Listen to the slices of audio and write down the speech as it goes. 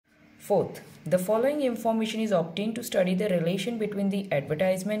Fourth, the following information is obtained to study the relation between the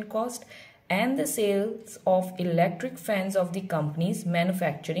advertisement cost and the sales of electric fans of the companies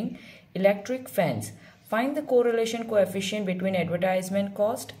manufacturing electric fans. Find the correlation coefficient between advertisement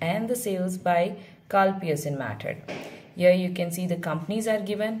cost and the sales by Carl Pearson method. Here you can see the companies are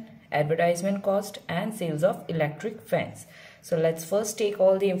given, advertisement cost and sales of electric fans. So let's first take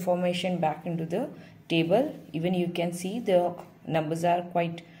all the information back into the table. Even you can see the numbers are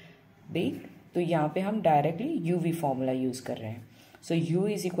quite big. तो यहाँ पे हम directly UV formula use कर रहे हैं. So U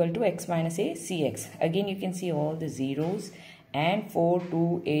is equal to x minus a cx. Again you can see all the zeros and 4,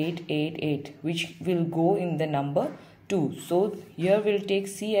 2, 8, 8, 8 which will go in the number 2. So here we'll take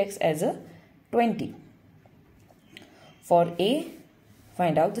cx as a 20. For A,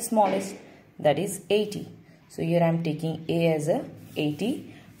 find out the smallest, that is 80. So here I am taking A as a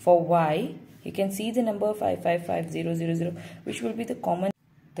 80. For Y, you can see the number 555000 which will be the common.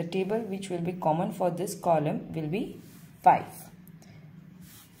 The table which will be common for this column will be 5.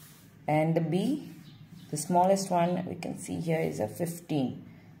 And the B, the smallest one we can see here is a 15.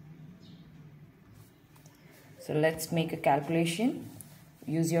 So let's make a calculation.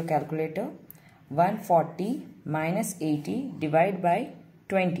 Use your calculator. 140 minus 80 divided by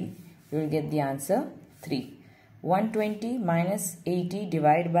 20. You will get the answer 3. 120 minus 80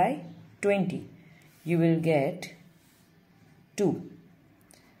 divided by 20. You will get 2.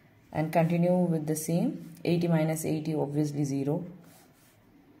 And continue with the same. 80 minus 80 obviously 0.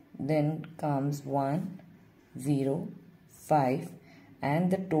 Then comes 1, 0, 5 and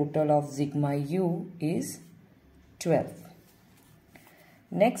the total of sigma u is 12.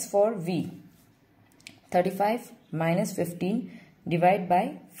 Next for V. 35 minus 15 divided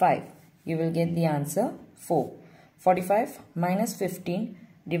by 5. You will get the answer 4. 45 minus 15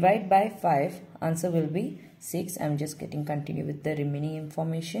 divided by 5. Answer will be 6. I am just getting continue with the remaining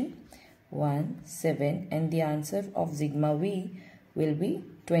information. 1, 7 and the answer of sigma V will be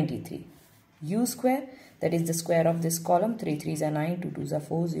 23. U square, that is the square of this column. 3 3s are 9, 2 2s are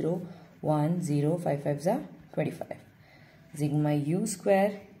 4, 0, 1, 0, 5 5s are 25. Sigma U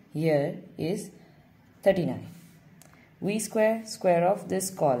square here is 39. V square, square of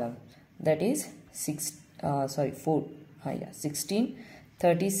this column, that is 16,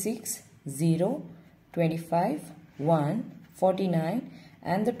 36, 0, 25, 1, 49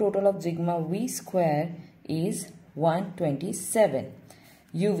 and the total of sigma V square is 127.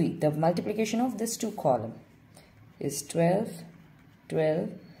 UV, the multiplication of this two column is 12, 12,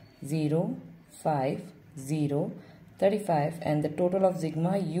 0, 5, 0, 35 and the total of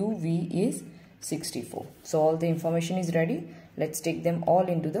sigma UV is 64. So all the information is ready. Let's take them all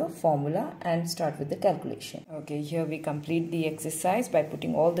into the formula and start with the calculation. Okay, here we complete the exercise by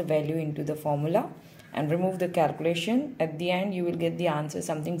putting all the value into the formula and remove the calculation. At the end you will get the answer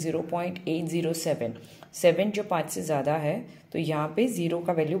something 0.807. 7 जो 5 से ज़्यादा है तो यहाँ पे 0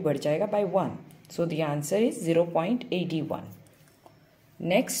 का value बढ़ जाएगा by 1. So the answer is 0.81.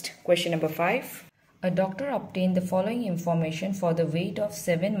 Next, question number 5. A doctor obtained the following information for the weight of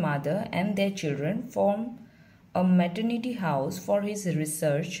 7 mothers and their children from a maternity house for his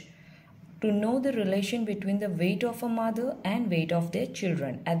research to know the relation between the weight of a mother and weight of their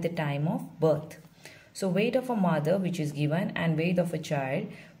children at the time of birth. So weight of a mother which is given and weight of a child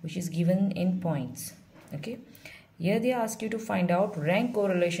which is given in points. Okay. Here they ask you to find out rank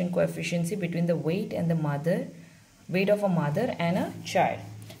correlation coefficient between the weight and the weight of a mother and a child.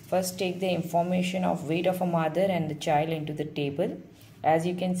 First take the information of weight of a mother and the child into the table. As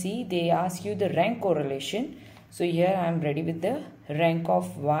you can see, they ask you the rank correlation. So here I am ready with the rank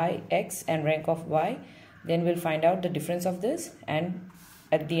of y, x and rank of y. Then we'll find out the difference of this and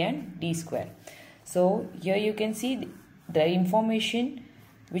at the end d square. So here you can see the information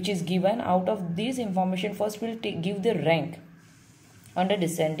which is given. Out of this information, first we'll give the rank under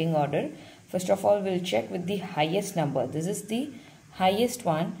descending order. First of all, we'll check with the highest number. This is the highest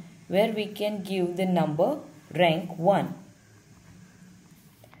one where we can give the number rank 1.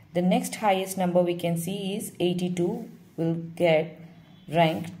 The next highest number we can see is 82. We'll get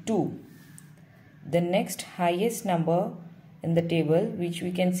rank 2. The next highest number in the table which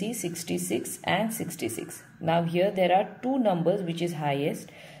we can see 66 and 66. Now here there are two numbers which is highest.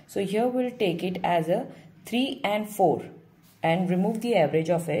 So here we'll take it as a 3 and 4 and remove the average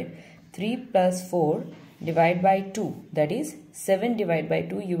of it. 3 plus 4 divided by 2, that is 7 divided by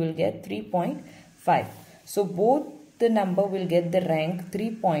 2, you will get 3.5. So both the number will get the rank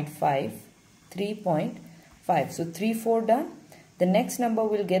 3.5, 3.5. So 3, 4 done. The next number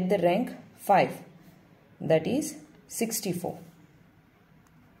will get the rank 5, that is 64.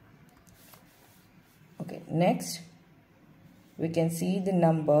 Okay, next we can see the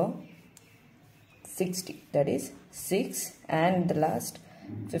number 60, that is 6, and the last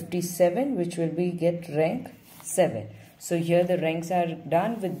 57, which will be get rank 7. So here the ranks are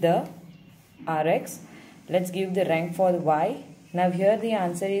done with the Rx. Let's give the rank for the Y. Now here the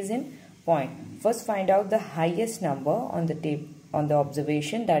answer is in point. First find out the highest number on the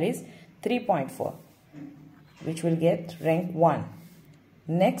observation, that is 3.4, which will get rank 1.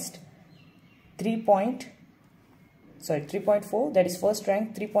 Next 3.4, that is first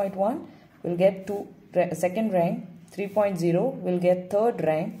rank. 3.1 will get second rank. 3.0 will get third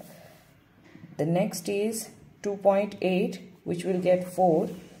rank. The next is 2.8, which will get 4.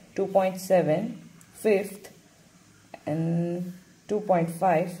 2.7 fifth, and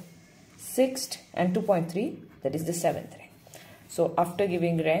 2.5 sixth, and 2.3, that is the seventh rank. So after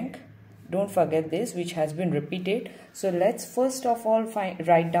giving rank, don't forget this, which has been repeated. So let's first of all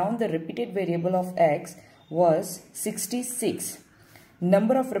write down the repeated variable of x was 66.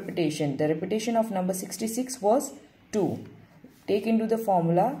 Number of repetition, the repetition of number 66 was 2. Take into the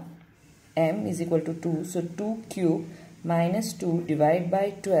formula m is equal to 2. So 2 cube minus 2 divided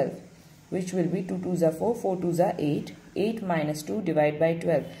by 12, which will be 2 2s are 4, 4 2s are 8. 8 minus 2 divided by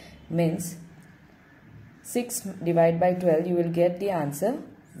 12 means 6 divided by 12, you will get the answer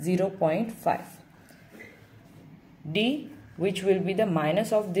 0.5. D, which will be the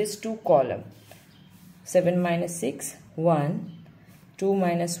minus of this two column. 7 minus 6, 1. 2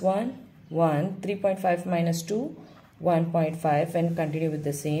 minus 1, 1. 3.5 minus 2, 1.5, and continue with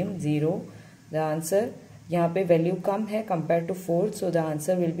the same 0. The answer, यहाँ पे value कम है compared to 4, so the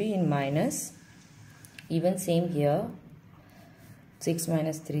answer will be in minus. Even same here, 6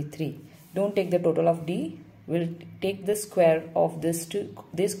 minus 3, 3. Don't take the total of D. We'll take the square of this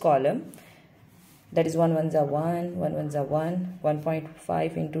column. That is 1 1s are 1, 1 1s are 1.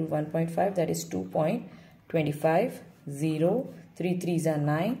 1.5 into 1.5, that is 2.25. 0, 3 3s are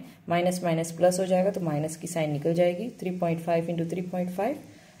 9. Minus minus plus हो जाएगा, तो minus की sign निकल जाएगी. 3.5 into 3.5,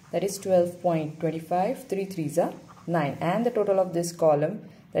 that is 12.25. 3 3s are 9. And the total of this column,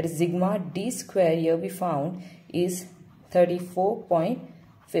 that is sigma D square, here we found is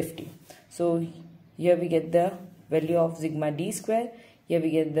 34.50. So here we get the value of sigma D square. Here we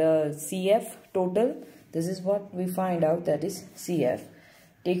get the CF total. This is what we find out, that is CF.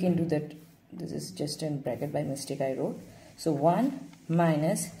 Take into that, this is just in bracket by mistake I wrote. So 1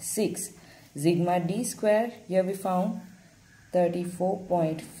 minus 6 sigma D square, here we found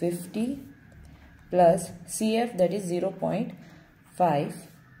 34.50 plus CF, that is 0.5,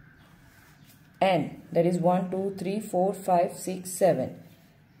 and that is 1 2 3 4 5 6 7.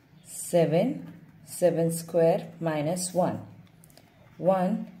 7 square minus 1.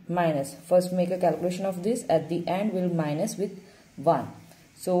 1 minus, first make a calculation of this, at the end we'll minus with 1.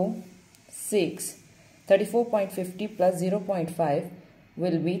 So 6, 34.50 plus 0.5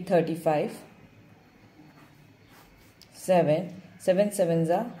 will be 35. 7 sevens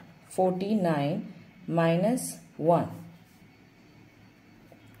are 49 minus 1.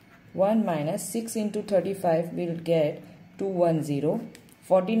 1 minus 6 into 35 will get 210.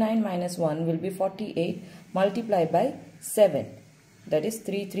 49 minus 1 will be 48 multiplied by 7, that is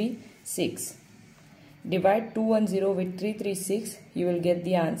 336. Divide 210 with 336, you will get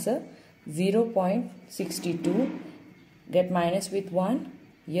the answer 0.62. Get minus with 1,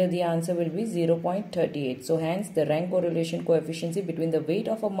 here the answer will be 0.38. So hence the rank correlation coefficient between the weight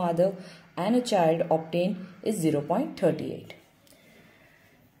of a mother and a child obtained is 0.38.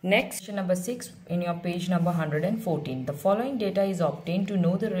 Next, question number 6 in your page number 114. The following data is obtained to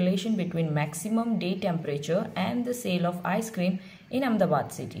know the relation between maximum day temperature and the sale of ice cream in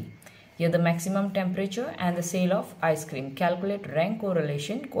Ahmedabad city. Here the maximum temperature and the sale of ice cream. Calculate rank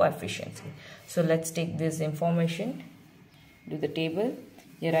correlation coefficient. So let's take this information, do the table.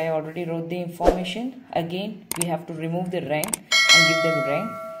 Here I already wrote the information. Again we have to remove the rank and give the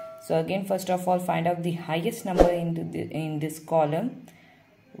rank. So again, first of all, find out the highest number in this column,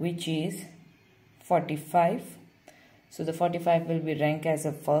 which is 45. So the 45 will be ranked as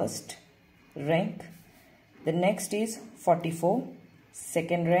a first rank. The next is 44,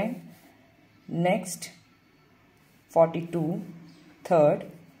 second rank. Next 42, third.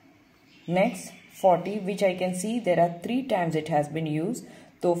 Next 40, which I can see there are 3 times it has been used.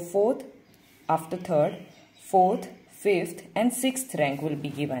 So fourth after third, fourth, fifth and sixth rank will be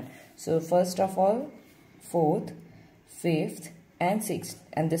given. So first of all, fourth, fifth and sixth,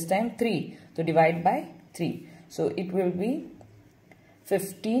 and this time 3. So divide by 3. So it will be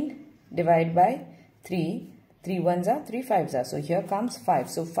 15 divided by 3. 3 1s are 3 5s are. So here comes 5.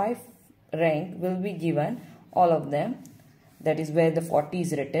 So 5 rank will be given, all of them. That is where the 40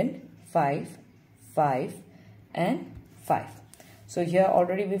 is written. 5, 5 and 5. So here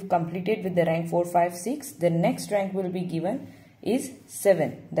already we've completed with the rank 4, 5, 6. The next rank will be given is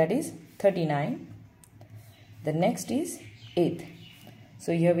 7, that is 39. The next is 8th.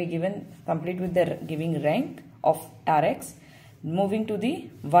 So here we complete with the giving rank of Rx. Moving to the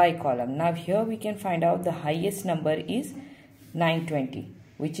Y column. Now here we can find out the highest number is 920,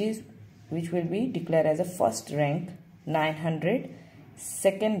 which will be declared as a first rank, 900,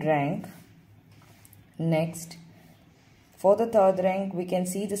 second rank. Next, for the third rank, we can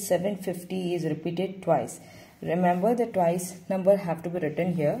see the 750 is repeated twice. Remember the twice number have to be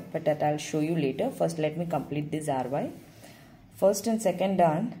written here, but that I'll show you later. First let me complete this RY. First and second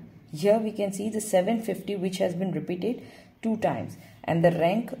done. Here we can see the 750 which has been repeated 2 times, and the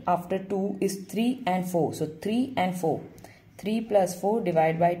rank after 2 is 3 and 4. So 3 and 4. 3 plus 4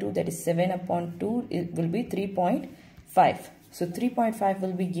 divided by 2, that is 7 upon 2, it will be 3.5. So 3.5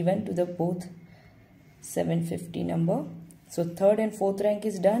 will be given to the both 750 number. So third and fourth rank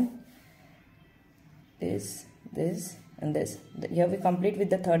is done. This and this. Here we complete with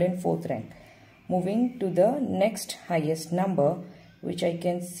the third and fourth rank. Moving to the next highest number, which I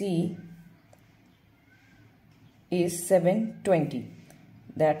can see is 720.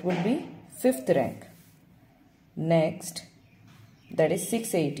 That will be fifth rank. Next, that is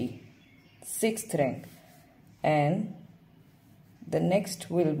 680, sixth rank. And the next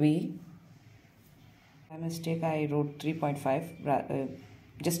will be, by mistake I wrote 3.5,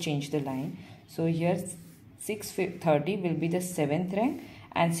 just change the line. So here 630 will be the 7th rank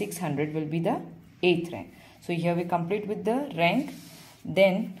and 600 will be the 8th rank. So here we complete with the rank.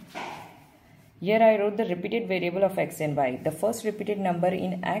 Then here I wrote the repeated variable of x and y. The first repeated number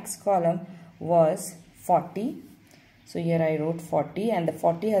in x column was 40. So here I wrote 40, and the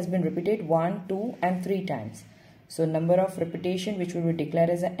 40 has been repeated 1, 2 and 3 times. So number of repetition which will be declared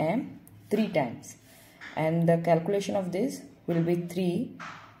as a m 3 times. And the calculation of this will be 3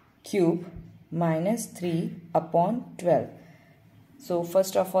 cube minus 3 upon 12. So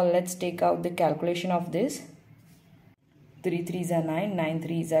first of all, let's take out the calculation of this. 3 3s are 9, 9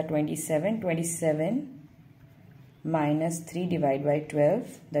 3s are 27, 27 minus 3 divided by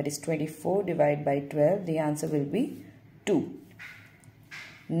 12, that is 24 divided by 12, the answer will be 2.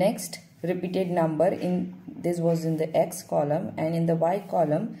 Next repeated number in this was in the x column, and in the y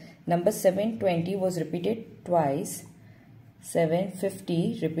column number 720 was repeated twice,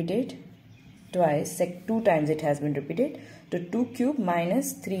 750 repeated twice, 2 times it has been repeated. So 2 cube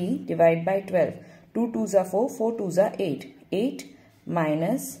minus 3 divided by 12. 2 2s are 4, 4 2s are 8. 8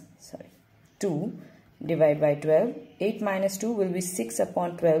 minus 2 divided by 12. 8 minus 2 will be 6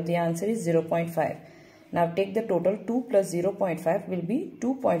 upon 12. The answer is 0.5. Now take the total. 2 plus 0.5 will be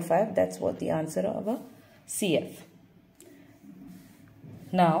 2.5. That's what the answer of a CF.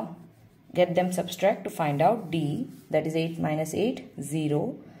 Now get them subtract to find out D. That is 8 minus 8,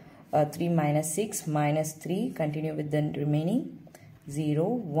 0. 3 minus 6 minus 3. Continue with the remaining. 0,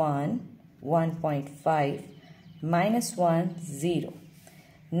 1. 1.5 minus 1 0.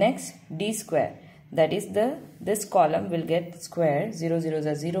 Next D square, that is this column will get square. 0 0s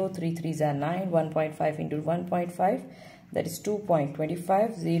are 0, 3 3s are 9, 1.5 into 1.5, that is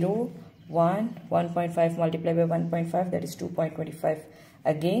 2.25. 0 1 1.5 multiplied by 1.5, that is 2.25.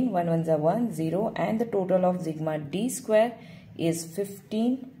 Again 1 1s are 1 0, and the total of sigma D square is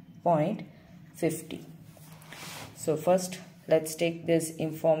 15.50. So first let's take this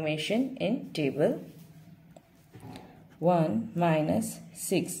information in table. 1 minus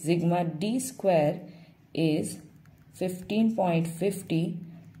 6 sigma D square is 15.50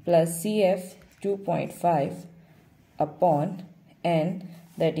 plus CF 2.5 upon N,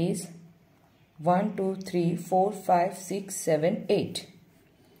 that is 1 2 3 4 5 6 7 8.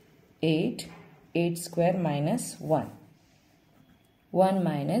 8 square minus 1. 1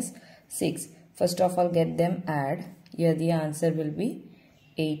 minus 6. First of all get them add. Here the answer will be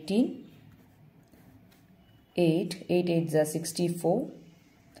 18. 8 8s are 64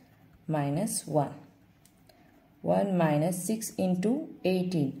 minus 1. 1 minus 6 into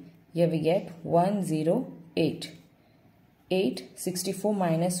 18. Here we get 108. 64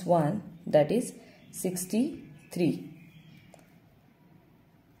 minus 1, that is 63.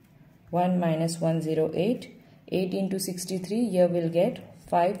 1 minus 108. 8 into 63, here we'll get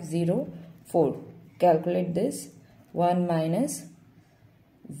 504. Calculate this. 1 minus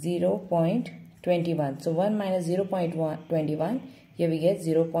 0.21. So 1 minus 0.21, here we get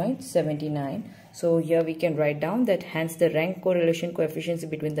 0.79. So here we can write down that hence the rank correlation coefficient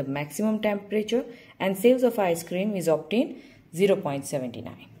between the maximum temperature and sales of ice cream is obtained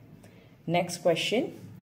 0.79. Next question.